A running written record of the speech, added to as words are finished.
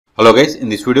Hello guys, in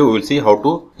this video we will see how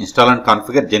to install and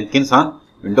configure Jenkins on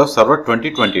Windows Server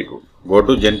 2022. Go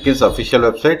to Jenkins official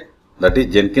website, that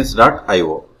is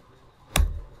jenkins.io.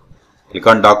 Click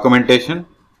on documentation,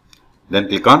 then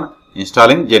click on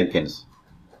installing Jenkins.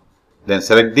 Then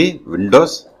select the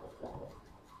Windows.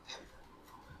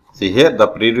 See here the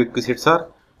prerequisites are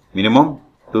minimum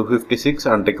 256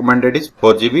 and recommended is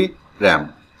 4 GB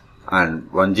RAM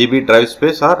and 1 GB drive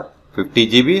space or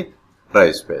 50 GB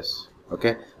drive space.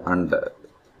 Okay, and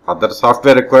other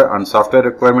software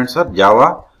requirements are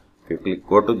Java. If you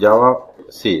go to Java,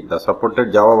 see the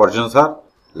supported Java versions are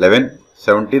 11,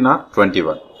 17 or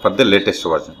 21 for the latest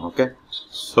version. Okay,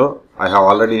 so I have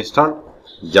already installed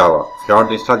Java. If you want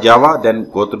to install Java, then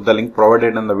go through the link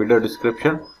provided in the video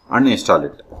description and install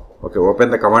it. Okay, open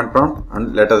the command prompt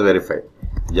and let us verify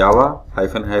Java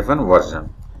 --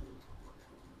 version.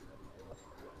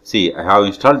 See, I have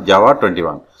installed Java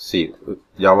 21. See,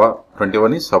 Java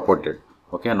 21 is supported.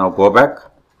 Okay, now go back.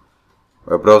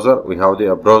 Web browser, we have the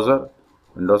web browser,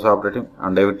 Windows operating,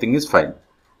 and everything is fine.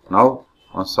 Now,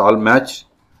 once all match,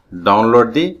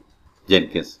 download the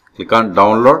Jenkins. Click on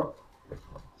download.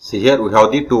 See here, we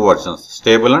have the two versions,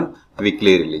 stable and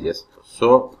weekly releases.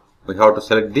 So, we have to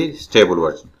select the stable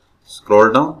version.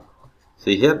 Scroll down.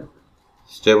 See here,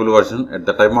 stable version at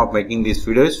the time of making this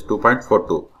video is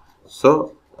 2.42.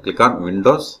 So, click on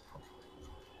Windows.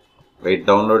 Wait,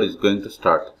 download is going to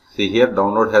start. See here,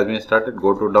 download has been started.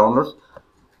 Go to downloads.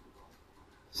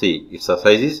 See, its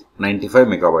size is 95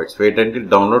 megabytes. Wait until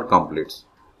download completes.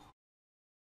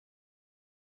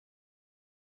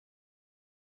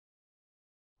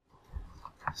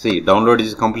 See, download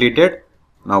is completed.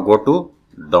 Now go to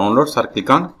downloads or click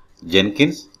on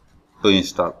Jenkins to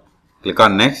install. Click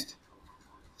on next.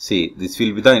 See, this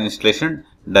will be the installation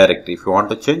directory. If you want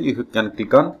to change, you can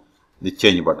click on the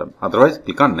change button. Otherwise,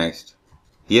 click on next.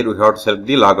 Here we have to select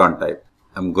the logon type.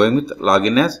 I am going with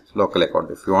login as local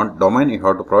account. If you want domain, you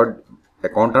have to provide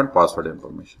account and password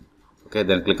information. Okay,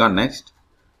 then click on next.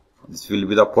 This will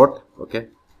be the port. Okay,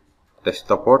 test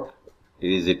the port.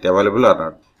 Is it available or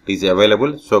not? It is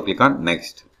available. So click on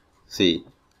next. See,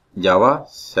 Java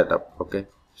setup. Okay,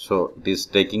 so it is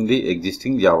taking the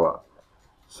existing Java.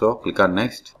 So click on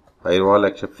next. Firewall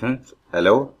exceptions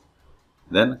allow.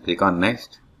 Then click on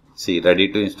next. See, ready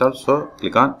to install. So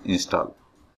click on install.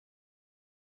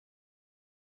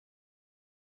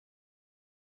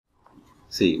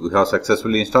 See, we have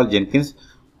successfully installed Jenkins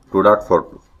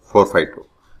 2.452.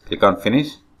 Click on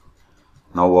finish.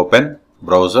 Now open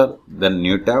browser, then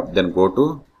new tab, then go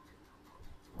to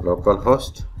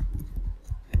localhost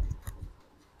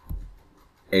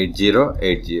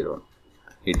 8080.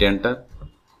 Hit enter.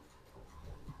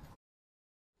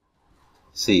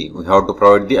 See, we have to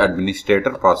provide the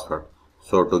administrator password.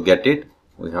 So to get it,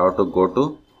 we have to go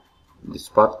to this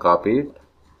path, copy it,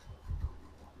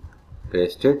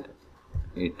 paste it,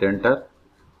 hit enter.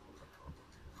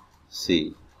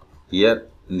 See, here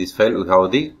in this file we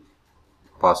have the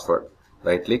password.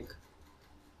 Right click,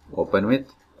 open with,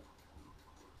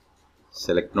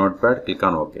 select notepad, click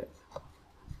on OK.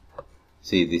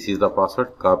 See, this is the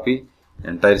password. Copy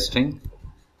entire string,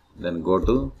 then go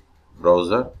to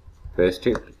browser, paste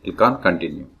it, click on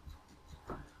continue.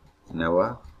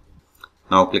 Now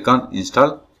click on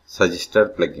install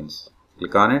suggested plugins.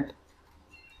 Click on it.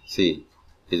 See,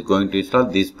 it is going to install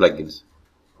these plugins.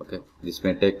 Okay, this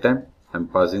may take time. I am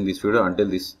pausing this video until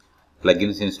this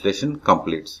plugins installation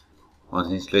completes.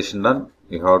 Once installation done,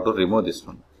 you have to remove this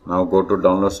one. Now go to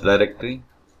downloads directory.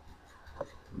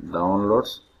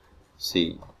 Downloads.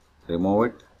 See, remove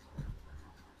it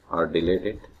or delete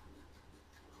it.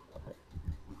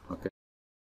 Okay.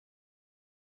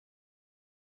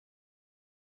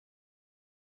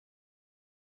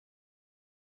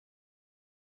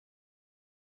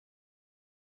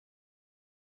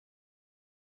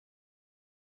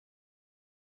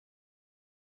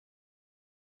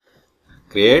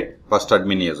 Create first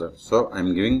admin user. So I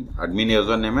am giving admin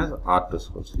username as R2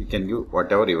 schools. You can give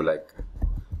whatever you like.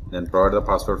 Then provide the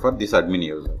password for this admin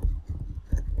user.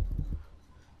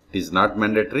 It is not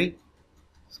mandatory,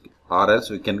 or else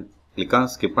we can click on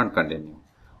skip and continue.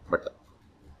 But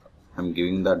I am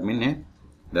giving the admin name.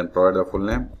 Then provide the full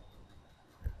name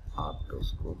R2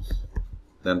 schools.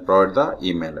 Then provide the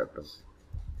email address.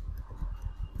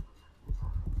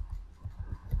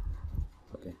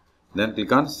 Then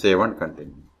click on save and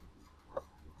continue.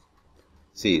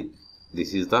 See,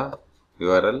 this is the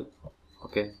URL.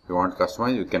 Okay, if you want to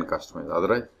customize, you can customize.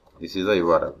 Otherwise, this is the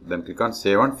URL. Then click on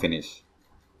save and finish.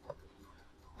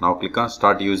 Now click on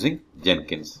start using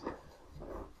Jenkins.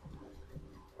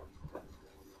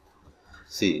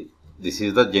 See, this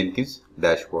is the Jenkins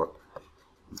dashboard.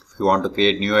 If you want to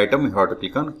create new item, you have to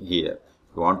click on here.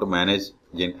 If you want to manage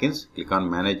Jenkins, click on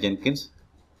manage Jenkins.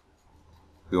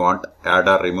 If you want add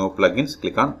or remove plugins,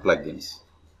 click on plugins.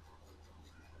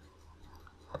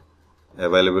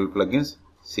 Available plugins.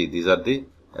 See, these are the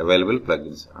available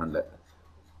plugins, and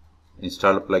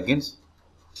installed plugins.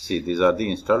 See, these are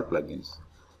the installed plugins.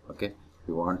 Okay. If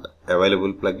you want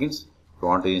available plugins, if you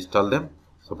want to install them,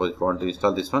 suppose if you want to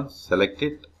install this one, select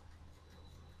it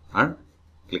and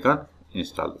click on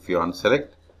install. If you unselect,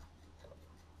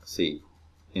 see,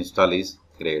 install is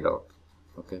grayed out.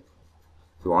 Okay.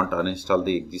 If you want to uninstall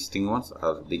the existing ones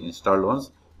or the installed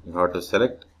ones, you have to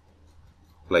select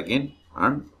plugin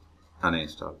and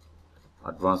uninstall.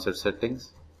 Advanced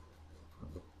settings.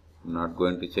 Okay. I'm not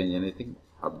going to change anything.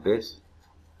 Updates.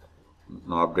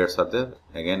 No updates are there.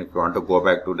 Again, if you want to go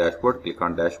back to dashboard, click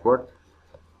on dashboard.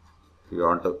 If you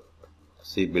want to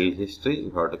see build history,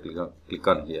 you have to click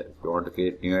on here. If you want to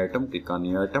create new item, click on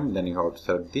new item, then you have to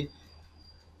select the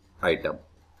item.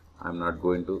 I'm not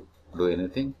going to do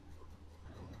anything.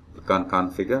 Click on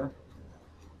configure.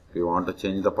 If you want to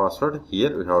change the password,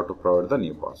 here we have to provide the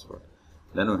new password.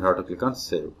 Then we have to click on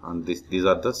save, and these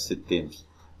are the themes.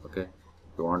 Okay.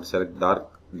 If you want to select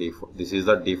dark, default, this is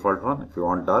the default one. If you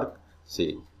want dark,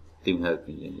 see, theme has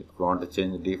been changed. If you want to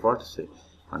change the default, say,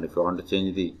 and if you want to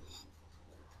change the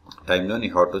timeline,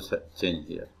 you have to change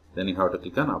here. Then you have to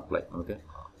click on apply. Okay.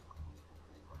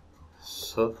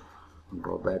 So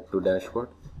go back to dashboard.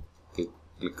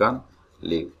 Click on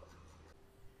leave.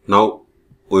 Now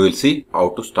we will see how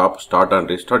to start and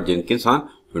restart Jenkins on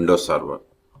Windows Server.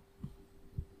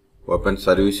 Open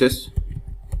services.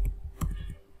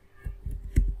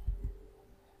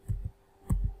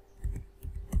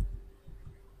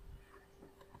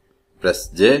 Press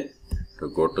J to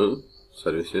go to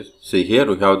services. See, here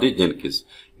we have the Jenkins.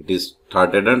 It is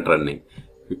started and running.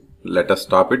 Let us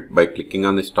stop it by clicking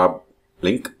on the stop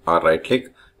link or right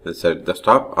click and select the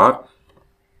stop, or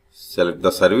select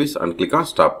the service and click on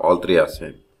stop. All three are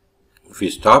same. If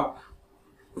you stop,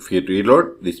 if you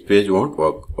reload, this page won't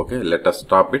work. Okay, let us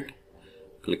stop it.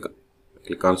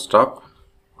 Click on stop.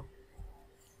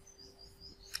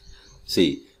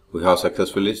 See, we have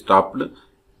successfully stopped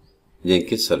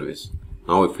Jenkins service.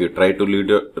 Now if you try to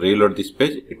reload this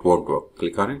page, it won't work.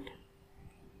 Click on it.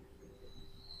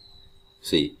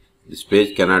 See, this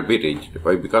page cannot be reached.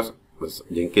 Why? Because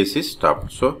Jenkins is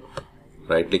stopped. So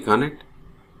right click on it.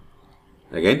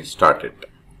 Again start it.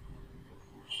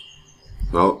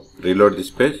 Now reload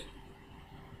this page.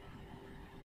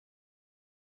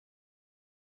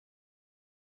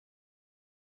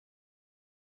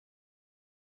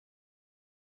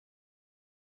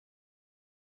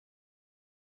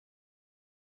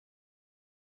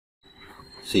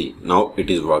 See, now it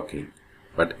is working,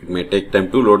 but it may take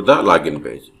time to load the login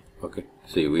page. Okay.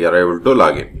 See, we are able to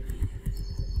log in.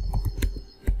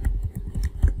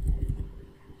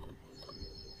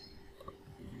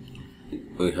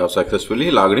 We have successfully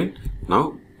logged in.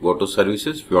 Now go to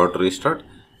services. If you want to restart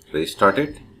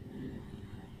it.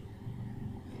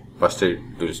 First it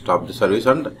will stop the service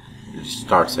and it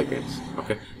starts again.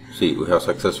 Okay. See, we have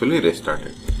successfully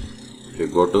restarted. If you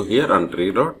go to here and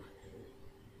reload,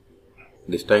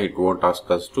 this time it won't ask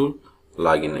us to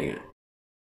log in again.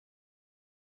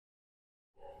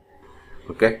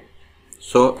 Okay.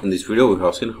 So in this video we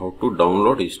have seen how to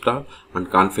download, install and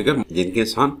configure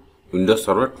Jenkins on Windows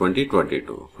Server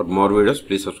 2022. For more videos,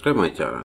 please subscribe my channel.